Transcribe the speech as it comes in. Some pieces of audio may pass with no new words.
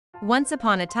Once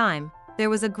upon a time,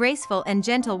 there was a graceful and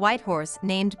gentle white horse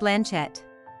named Blanchette.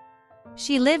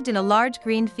 She lived in a large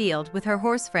green field with her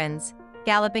horse friends,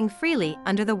 galloping freely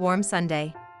under the warm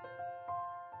Sunday.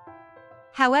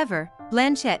 However,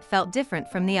 Blanchette felt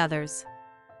different from the others.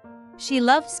 She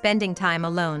loved spending time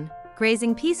alone,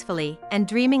 grazing peacefully and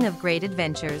dreaming of great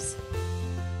adventures.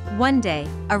 One day,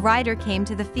 a rider came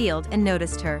to the field and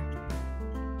noticed her.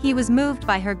 He was moved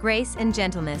by her grace and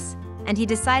gentleness, and he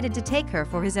decided to take her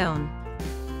for his own.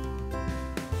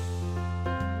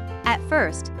 At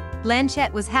first,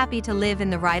 Blanchette was happy to live in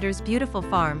the rider's beautiful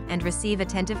farm and receive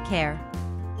attentive care.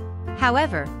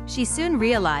 However, she soon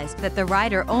realized that the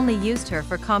rider only used her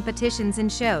for competitions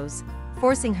and shows,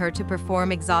 forcing her to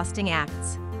perform exhausting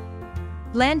acts.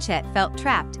 Blanchette felt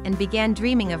trapped and began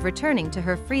dreaming of returning to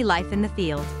her free life in the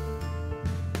field.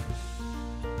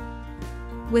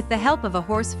 With the help of a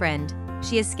horse friend,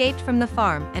 she escaped from the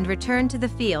farm and returned to the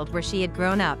field where she had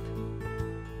grown up.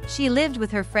 She lived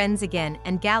with her friends again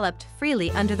and galloped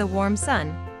freely under the warm sun,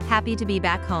 happy to be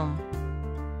back home.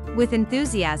 With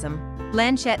enthusiasm,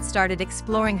 Blanchette started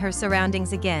exploring her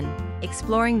surroundings again,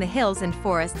 exploring the hills and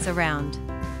forests around.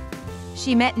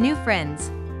 She met new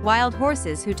friends, wild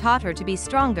horses who taught her to be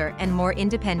stronger and more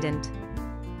independent.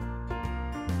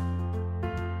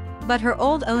 But her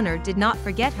old owner did not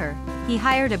forget her. He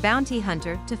hired a bounty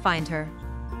hunter to find her.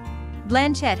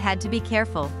 Blanchette had to be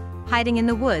careful, hiding in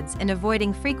the woods and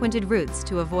avoiding frequented routes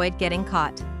to avoid getting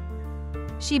caught.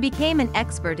 She became an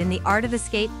expert in the art of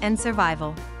escape and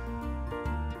survival.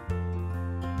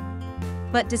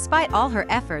 But despite all her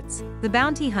efforts, the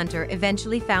bounty hunter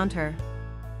eventually found her.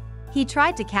 He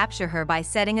tried to capture her by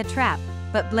setting a trap,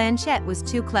 but Blanchette was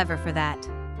too clever for that.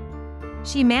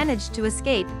 She managed to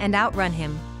escape and outrun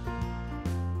him.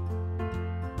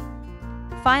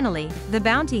 Finally, the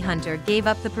bounty hunter gave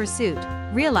up the pursuit,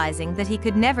 realizing that he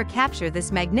could never capture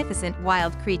this magnificent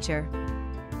wild creature.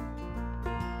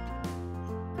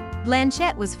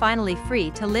 Blanchette was finally free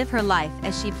to live her life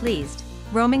as she pleased,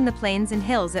 roaming the plains and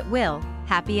hills at will,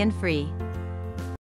 happy and free.